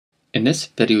In this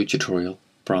video tutorial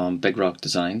from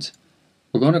Bigrockdesigns,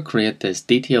 we're going to create this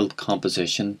detailed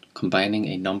composition combining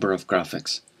a number of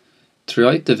graphics.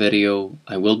 Throughout the video,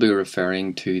 I will be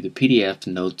referring to the PDF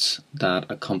notes that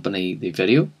accompany the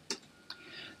video.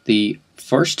 The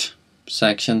first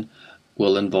section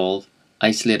will involve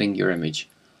isolating your image,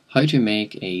 how to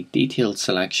make a detailed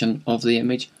selection of the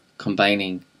image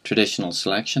combining traditional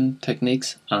selection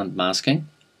techniques and masking.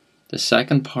 The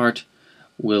second part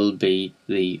will be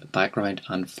the background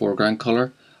and foreground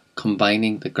color,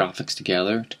 combining the graphics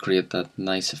together to create that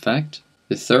nice effect.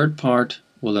 The third part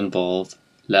will involve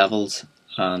levels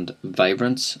and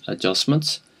vibrance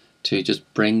adjustments to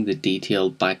just bring the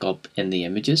detail back up in the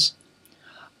images.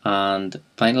 And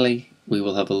finally, we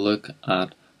will have a look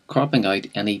at cropping out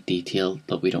any detail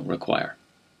that we don't require.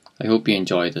 I hope you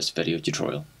enjoy this video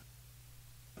tutorial.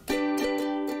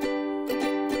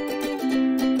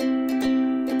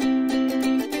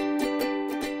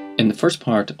 In the first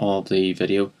part of the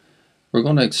video, we're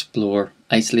going to explore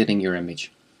isolating your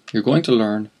image. You're going to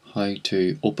learn how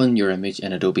to open your image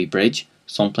in Adobe Bridge,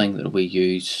 something that we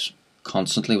use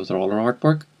constantly with all our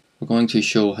artwork. We're going to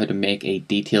show how to make a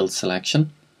detailed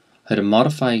selection, how to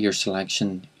modify your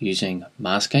selection using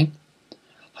masking,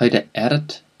 how to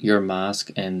edit your mask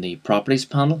in the Properties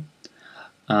panel,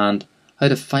 and how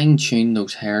to fine-tune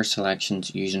those hair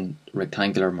selections using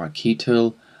rectangular marquee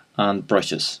tool and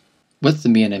brushes. With the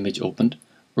main image opened,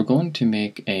 we're going to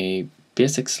make a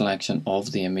basic selection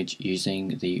of the image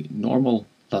using the normal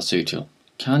lasso tool.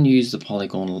 You can use the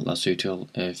polygonal lasso tool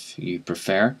if you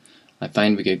prefer. I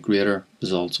find we get greater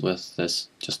results with this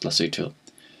just lasso tool.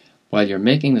 While you're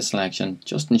making the selection,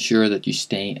 just ensure that you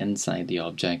stay inside the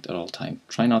object at all times.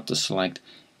 Try not to select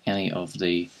any of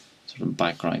the sort of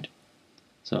background.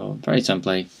 So very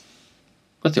simply,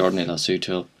 with the ordinary lasso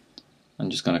tool, I'm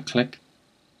just going to click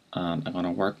and I'm going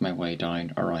to work my way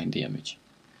down around the image.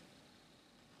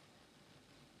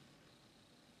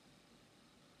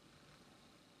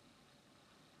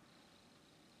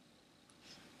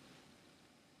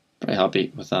 Very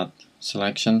happy with that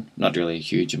selection, not really a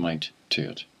huge amount to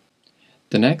it.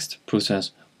 The next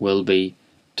process will be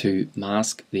to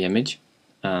mask the image,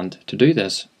 and to do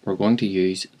this we're going to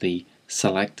use the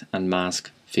select and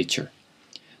mask feature.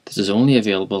 This is only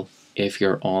available if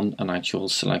you're on an actual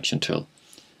selection tool.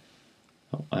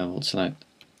 So I will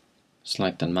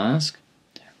select and mask.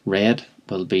 Red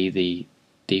will be the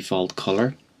default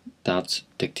color that's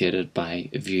dictated by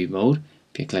view mode.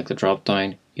 If you click the drop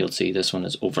down, you'll see this one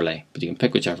is overlay, but you can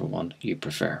pick whichever one you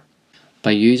prefer.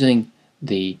 By using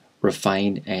the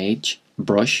refine edge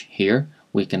brush here,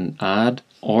 we can add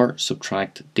or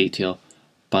subtract detail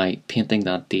by painting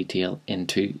that detail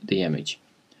into the image.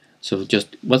 So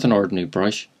just with an ordinary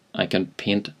brush, I can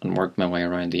paint and work my way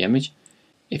around the image.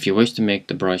 If you wish to make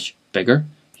the brush bigger,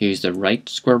 use the right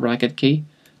square bracket key.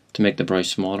 To make the brush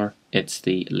smaller, it's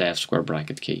the left square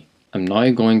bracket key. I'm now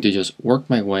going to just work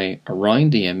my way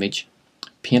around the image,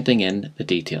 painting in the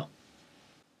detail.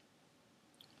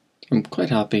 I'm quite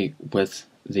happy with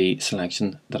the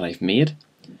selection that I've made.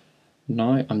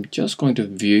 Now I'm just going to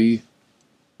view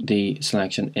the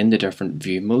selection in the different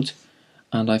view modes,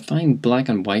 and I find black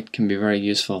and white can be very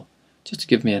useful just to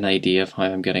give me an idea of how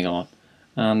I'm getting on.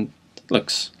 And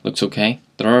looks okay.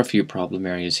 There are a few problem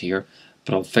areas here,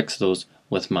 but I'll fix those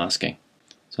with masking.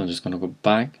 So I'm just going to go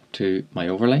back to my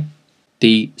overlay.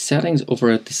 The settings over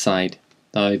at the side,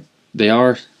 now they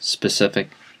are specific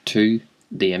to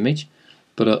the image,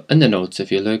 but in the notes,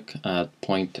 if you look at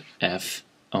point F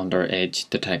under edge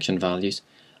detection values,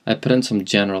 I put in some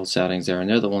general settings there, and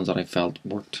they're the ones that I felt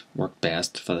worked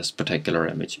best for this particular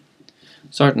image.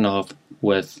 Starting off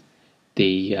with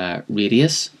the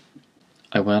radius,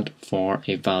 I went for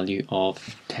a value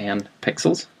of 10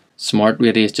 pixels. Smart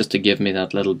radius, just to give me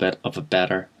that little bit of a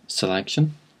better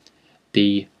selection.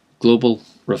 The global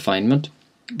refinement,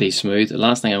 the smooth, the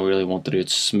last thing I really want to do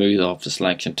is smooth off the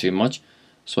selection too much,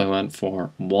 so I went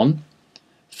for 1.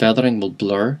 Feathering will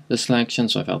blur the selection,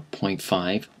 so I felt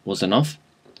 0.5 was enough.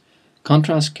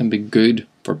 Contrast can be good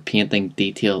for painting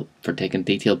detail, for taking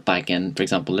detail back in. For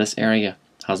example, this area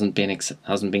hasn't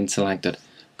been selected.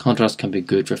 Contrast can be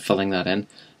good for filling that in,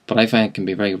 but I find it can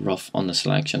be very rough on the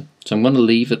selection. So I'm going to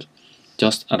leave it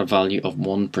just at a value of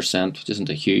 1%, which isn't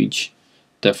a huge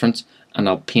difference, and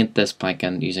I'll paint this back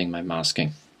in using my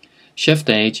masking. Shift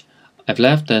edge, I've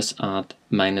left this at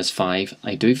 -5.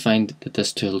 I do find that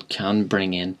this tool can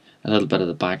bring in a little bit of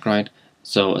the background,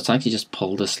 so it's actually just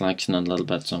pulled the selection in a little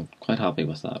bit, so I'm quite happy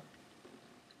with that.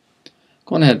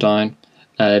 Going ahead down,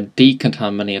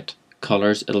 decontaminate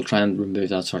colors, it'll try and remove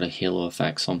that sort of halo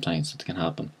effect sometimes that can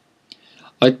happen.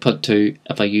 Output 2,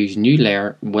 if I use new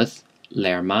layer with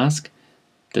layer mask.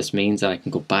 This means that I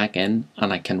can go back in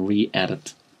and I can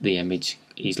re-edit the image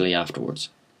easily afterwards.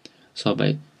 So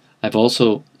I've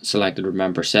also selected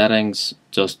remember settings,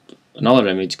 just another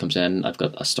image comes in, I've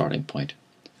got a starting point.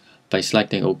 By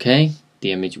selecting OK,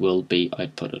 the image will be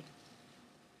outputted.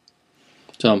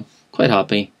 So I'm quite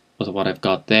happy with what I've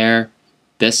got there.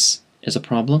 This is a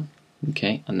problem,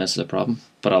 okay, and this is a problem,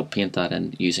 but I'll paint that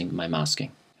in using my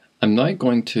masking. I'm now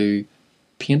going to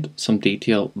paint some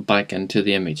detail back into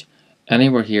the image.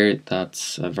 Anywhere here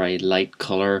that's a very light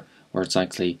color, or it's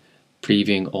actually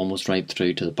previewing almost right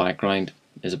through to the background,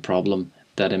 is a problem.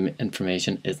 That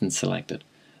information isn't selected.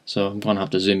 So I'm going to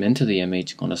have to zoom into the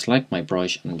image, going to select my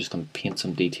brush, and I'm just going to paint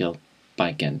some detail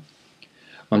back in.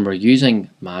 When we're using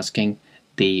masking,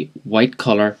 the white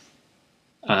color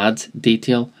adds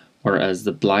detail, whereas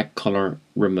the black color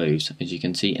removes, as you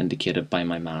can see indicated by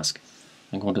my mask.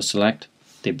 I'm going to select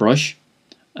the brush.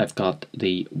 I've got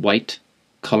the white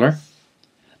color.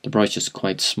 The brush is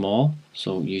quite small,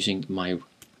 so using my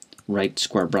right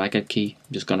square bracket key,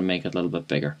 I'm just going to make it a little bit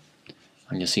bigger.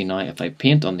 And you'll see now if I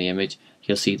paint on the image,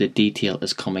 you'll see the detail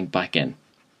is coming back in.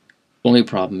 Only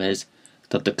problem is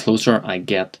that the closer I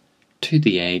get to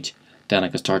the edge, then I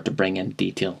can start to bring in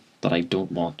detail that I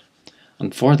don't want.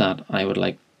 And for that,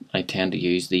 I tend to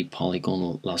use the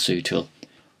polygonal lasso tool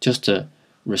just to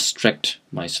restrict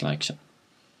my selection.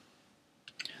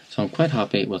 So I'm quite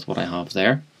happy with what I have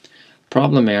there.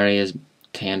 Problem areas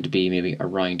tend to be maybe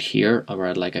around here, where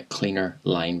I'd like a cleaner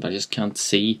line, but I just can't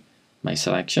see my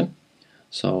selection.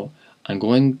 So I'm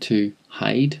going to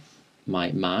hide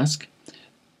my mask.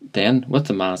 Then with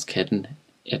the mask hidden,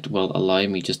 it will allow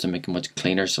me just to make a much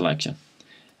cleaner selection.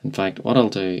 In fact, what I'll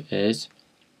do is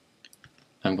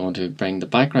I'm going to bring the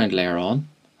background layer on,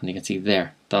 and you can see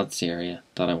there, that's the area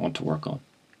that I want to work on.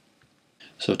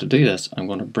 So to do this, I'm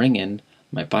going to bring in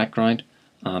my background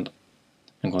and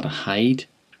I'm going to hide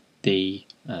the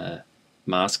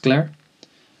mask layer.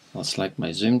 I'll select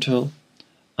my zoom tool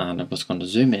and I'm just going to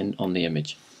zoom in on the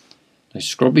image. Now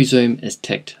scrubby zoom is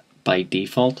ticked by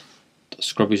default. The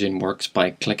scrubby zoom works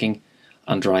by clicking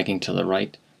and dragging to the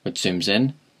right, which zooms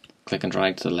in, click and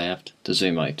drag to the left to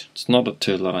zoom out. It's not a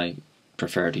tool that I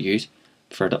prefer to use. I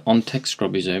prefer to untick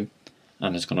scrubby zoom,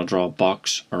 and it's going to draw a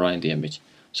box around the image.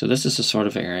 So this is the sort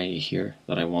of area here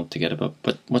that I want to get a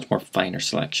bit much more finer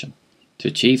selection. To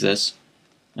achieve this,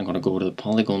 I'm going to go to the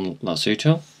polygonal lasso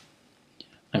tool.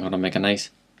 I'm going to make a nice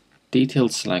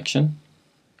detailed selection.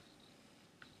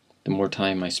 The more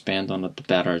time I spend on it, the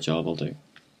better a job I'll do.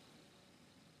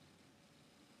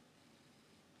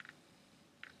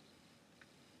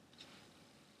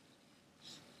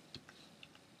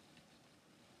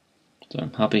 So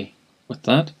I'm happy with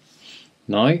that.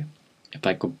 Now, if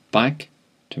I go back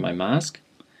to my mask,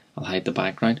 I'll hide the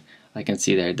background. I can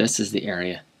see there, this is the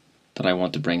area that I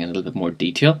want to bring in a little bit more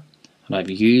detail. And I've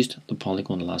used the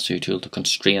polygonal lasso tool to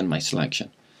constrain my selection.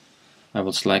 I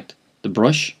will select the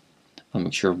brush. I'll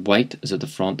make sure white is at the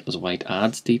front, as white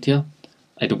adds detail.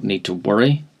 I don't need to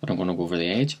worry that I'm going to go over the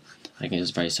edge. I can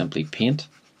just very simply paint,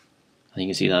 and you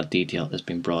can see that detail has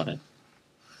been brought in.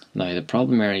 Now the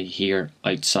problem area here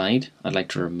outside, I'd like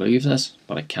to remove this,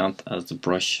 but I can't as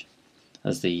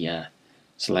the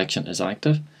selection is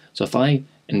active. So if I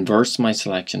inverse my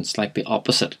selection, select the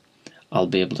opposite, I'll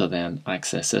be able to then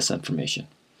access this information.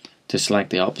 To select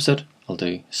the opposite, I'll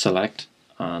do select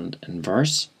and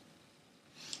inverse.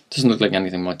 Doesn't look like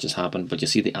anything much has happened, but you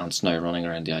see the ants now running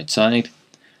around the outside.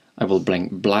 I will bring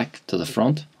black to the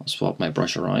front. I'll swap my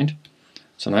brush around.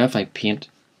 So now if I paint,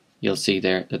 you'll see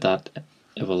there that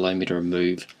it will allow me to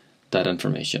remove that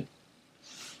information.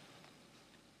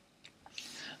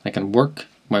 I can work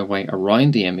my way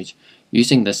around the image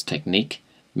using this technique.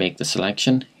 Make the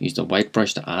selection, use the white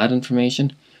brush to add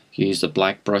information, use the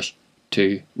black brush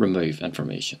to remove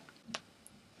information.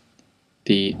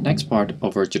 The next part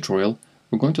of our tutorial,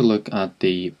 we're going to look at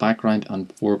the background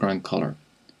and foreground color.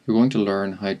 We're going to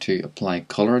learn how to apply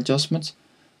color adjustments,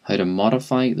 how to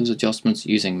modify those adjustments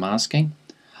using masking,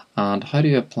 and how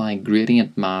to apply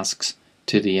gradient masks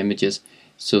to the images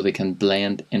so they can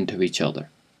blend into each other.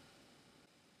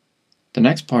 The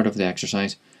next part of the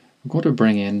exercise, we're going to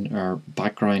bring in our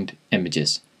background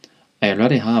images. I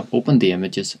already have opened the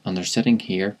images and they're sitting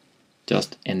here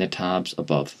just in the tabs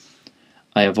above.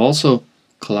 I have also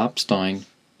collapsed down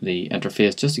the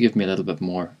interface just to give me a little bit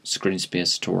more screen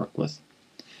space to work with.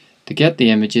 To get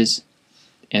the images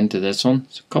into this one,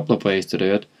 there's a couple of ways to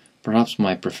do it. Perhaps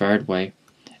my preferred way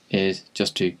is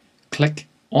just to click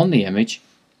on the image,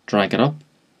 drag it up.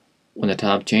 When the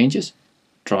tab changes,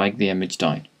 drag the image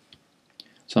down.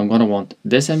 So I'm going to want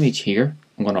this image here.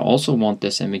 I'm going to also want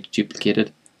this image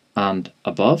duplicated and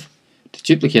above. To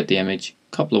duplicate the image,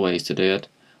 a couple of ways to do it,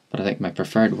 but I think my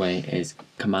preferred way is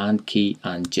Command key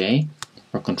and J,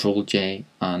 or Control J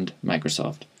and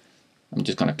Microsoft. I'm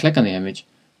just going to click on the image,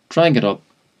 drag it up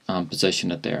and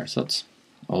position it there, so that's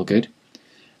all good.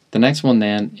 The next one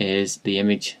then is the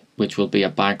image which will be a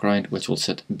background which will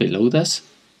sit below this.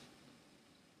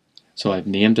 So I've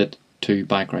named it to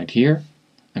background here.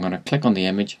 I'm going to click on the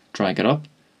image, drag it up,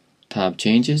 tab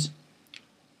changes,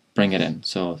 bring it in.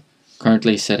 So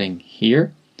currently sitting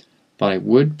here, but I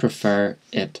would prefer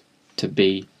it to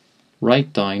be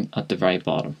right down at the very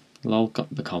bottom. It'll all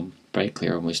become very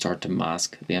clear when we start to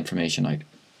mask the information out.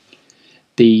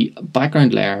 The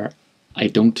background layer, I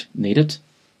don't need it.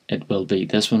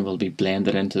 This one will be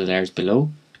blended into the layers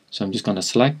below. So I'm just going to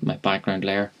select my background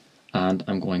layer and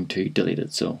I'm going to delete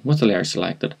it. So with the layer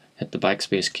selected, hit the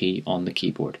backspace key on the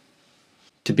keyboard.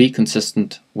 To be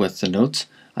consistent with the notes,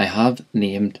 I have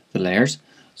named the layers,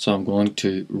 so I'm going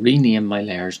to rename my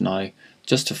layers now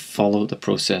just to follow the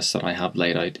process that I have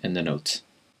laid out in the notes.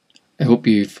 I hope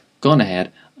you've gone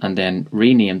ahead and then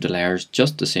renamed the layers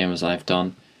just the same as I've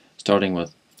done, starting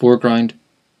with foreground,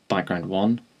 background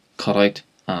 1, cutout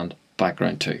and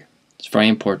background 2. It's very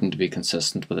important to be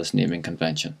consistent with this naming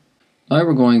convention. Now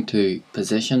we're going to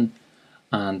position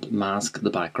and mask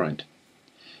the background.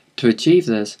 To achieve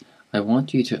this, I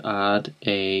want you to add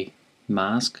a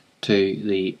mask to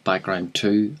the background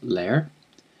 2 layer.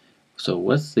 So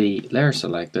with the layer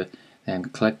selected, then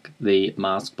click the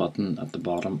mask button at the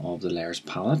bottom of the layers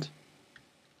palette.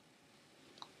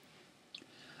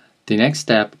 The next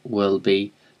step will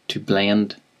be to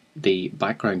blend the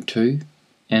background 2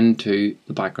 into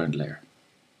the background layer.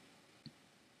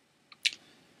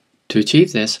 To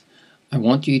achieve this, I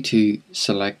want you to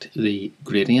select the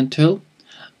gradient tool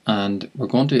and we're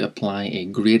going to apply a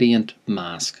gradient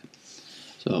mask.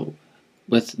 So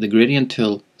with the gradient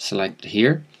tool selected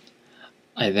here,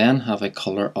 I then have a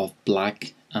color of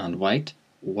black and white.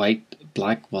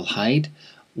 Black will hide,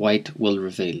 white will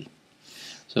reveal.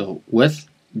 So with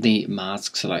the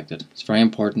mask selected, it's very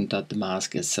important that the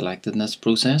mask is selected in this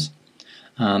process,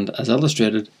 and as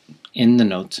illustrated in the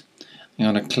notes,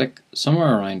 I'm going to click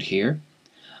somewhere around here.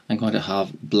 I'm going to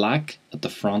have black at the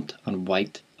front and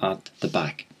white at the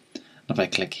back. If I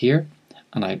click here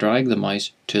and I drag the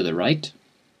mouse to the right,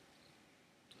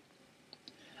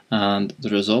 and the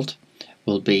result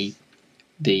will be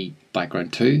the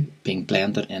background 2 being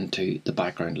blended into the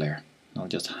background layer. I'll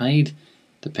just hide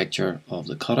the picture of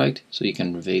the cutout so you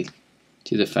can see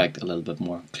the effect a little bit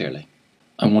more clearly.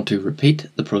 I want to repeat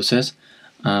the process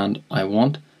and I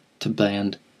want to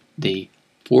blend the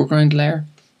foreground layer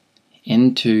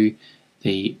into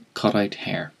the cutout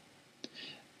hair.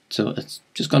 So it's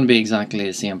just going to be exactly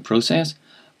the same process,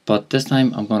 but this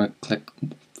time I'm going to click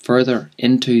further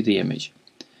into the image.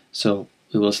 So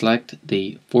we will select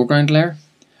the foreground layer.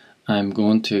 I'm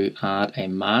going to add a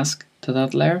mask to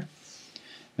that layer.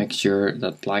 Make sure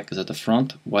that black is at the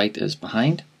front, white is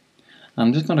behind.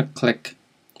 I'm just going to click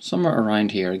somewhere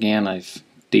around here. Again, I've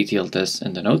detailed this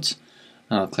in the notes.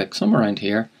 I'll click somewhere around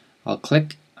here. I'll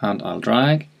click and I'll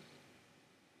drag.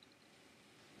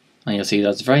 And you'll see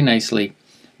that's very nicely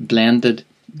blended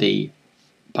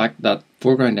that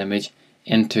foreground image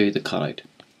into the cutout.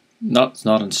 It's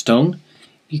not in stone.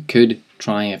 You could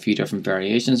try a few different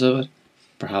variations of it,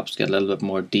 perhaps get a little bit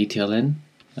more detail in,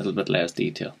 a little bit less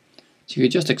detail. So you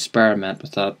could just experiment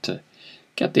with that to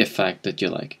get the effect that you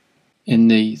like. In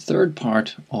the third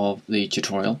part of the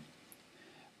tutorial,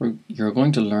 you're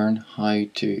going to learn how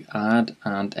to add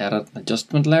and edit an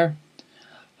adjustment layer,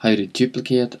 how to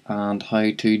duplicate and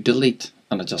how to delete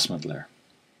an adjustment layer.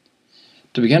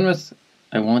 To begin with,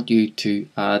 I want you to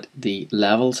add the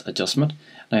levels adjustment.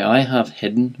 Now I have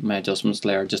hidden my adjustments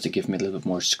layer just to give me a little bit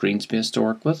more screen space to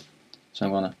work with. So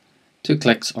I'm going to 2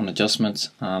 clicks on adjustments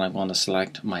and I'm going to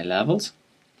select my levels.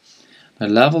 Now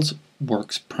levels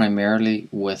works primarily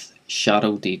with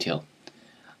shadow detail.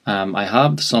 I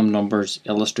have some numbers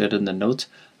illustrated in the notes,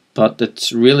 but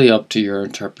it's really up to your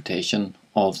interpretation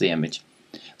of the image.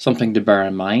 Something to bear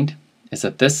in mind is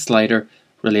that this slider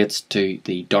relates to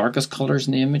the darkest colors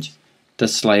in the image,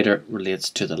 this slider relates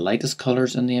to the lightest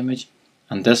colors in the image,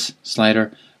 and this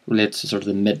slider relates to sort of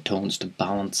the mid-tones to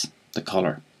balance the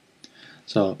color.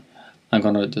 So I'm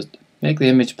going to just make the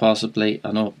image possibly,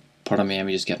 I know part of my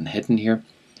image is getting hidden here,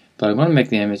 but I'm going to make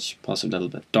the image possibly a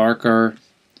little bit darker.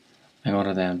 I'm going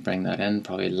to then bring that in,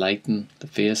 probably lighten the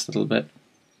face a little bit,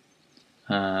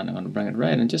 and I'm going to bring it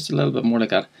right in just a little bit more like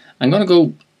that. I'm going to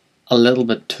go a little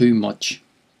bit too much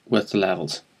with the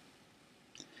levels.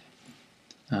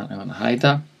 And I'm going to hide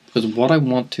that, because what I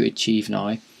want to achieve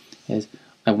now is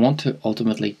I want to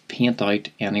ultimately paint out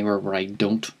anywhere where I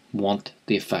don't want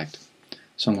the effect.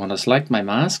 So I'm going to select my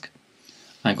mask.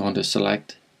 I'm going to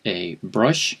select a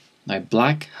brush. Now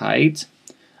black hides.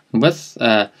 And with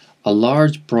a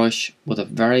large brush with a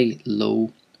very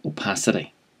low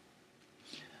opacity,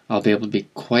 I'll be able to be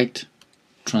quite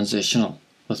transitional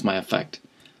with my effect.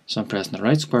 So I'm pressing the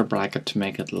right square bracket to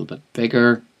make it a little bit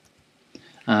bigger,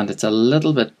 and it's a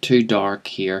little bit too dark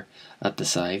here at the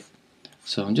side,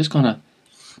 so I'm just gonna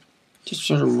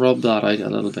sort of rub that out a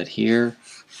little bit here.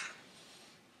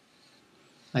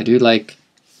 I do like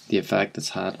the effect it's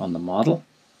had on the model.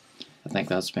 I think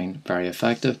that's been very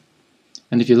effective.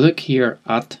 And if you look here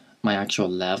at my actual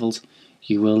levels,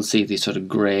 you will see these sort of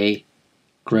grey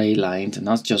lines, and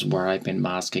that's just where I've been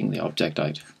masking the object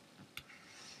out.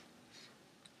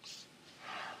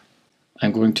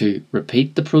 I'm going to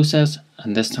repeat the process,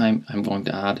 and this time I'm going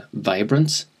to add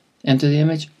vibrance into the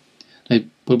image. Now,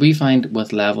 what we find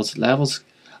with levels,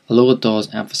 although it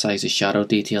does emphasize the shadow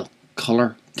detail,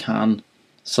 color can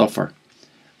suffer.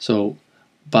 So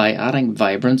by adding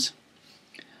vibrance,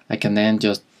 I can then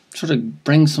just sort of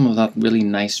bring some of that really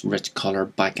nice rich color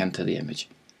back into the image.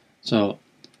 So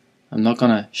I'm not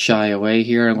going to shy away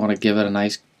here. I'm going to give it a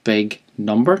nice big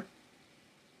number.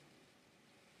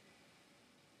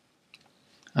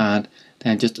 And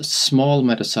then just a small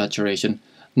amount of saturation,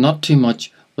 not too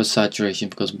much with saturation,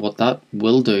 because what that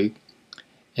will do,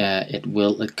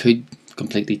 it could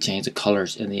completely change the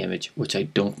colors in the image, which I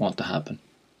don't want to happen.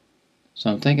 So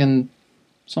I'm thinking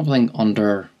something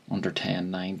under 10,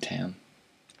 9, 10.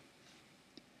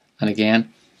 And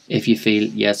again, if you feel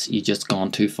yes, you just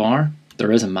gone too far,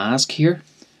 there is a mask here,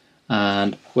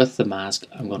 and with the mask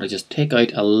I'm going to just take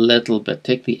out a little bit,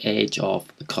 take the edge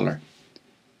off the color.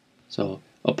 So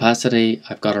opacity,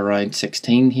 I've got around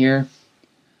 16 here,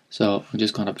 so I'm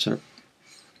just going to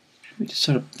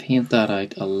sort of paint that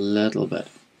out a little bit.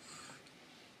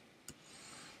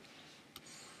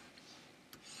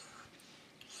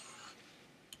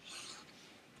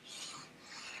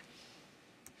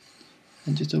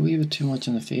 And just a wee bit too much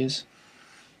in the face.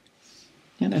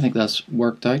 And I think that's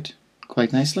worked out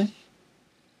quite nicely.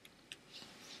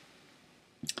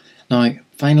 Now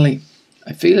finally,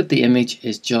 I feel that the image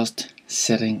is just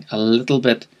sitting a little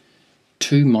bit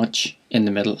too much in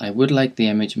the middle. I would like the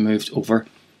image moved over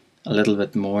a little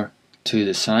bit more to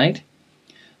the side.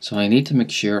 So I need to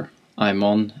make sure I'm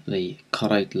on the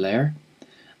cutout layer.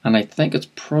 And I think it's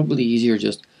probably easier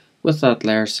just with that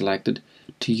layer selected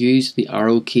to use the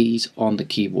arrow keys on the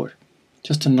keyboard,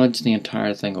 just to nudge the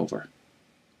entire thing over.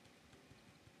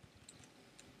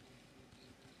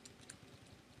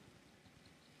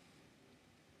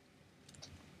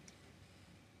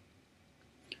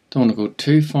 Don't want to go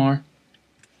too far,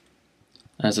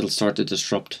 as it'll start to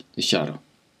disrupt the shadow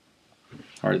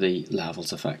or the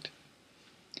levels effect.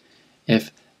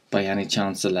 If by any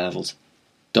chance the levels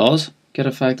does get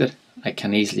affected, I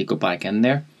can easily go back in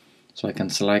there. So I can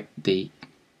select the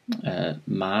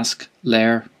mask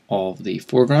layer of the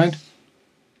foreground.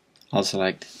 I'll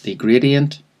select the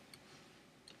gradient.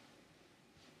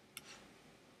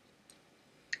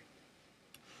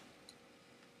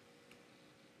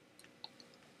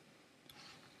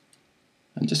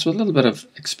 And just with a little bit of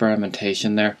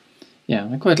experimentation there. Yeah,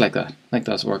 I quite like that. I think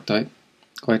that's worked out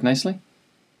quite nicely.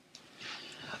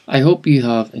 I hope you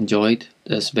have enjoyed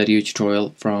this video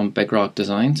tutorial from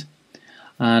Bigrockdesigns,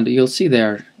 and you'll see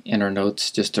there in our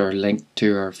notes just our link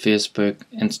to our Facebook,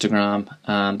 Instagram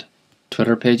and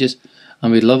Twitter pages,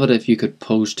 and we'd love it if you could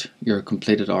post your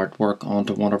completed artwork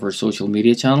onto one of our social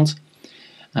media channels.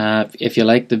 If you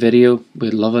liked the video,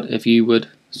 we'd love it if you would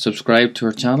subscribe to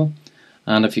our channel,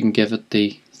 and if you can give it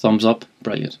the thumbs up,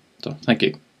 brilliant. So thank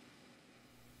you.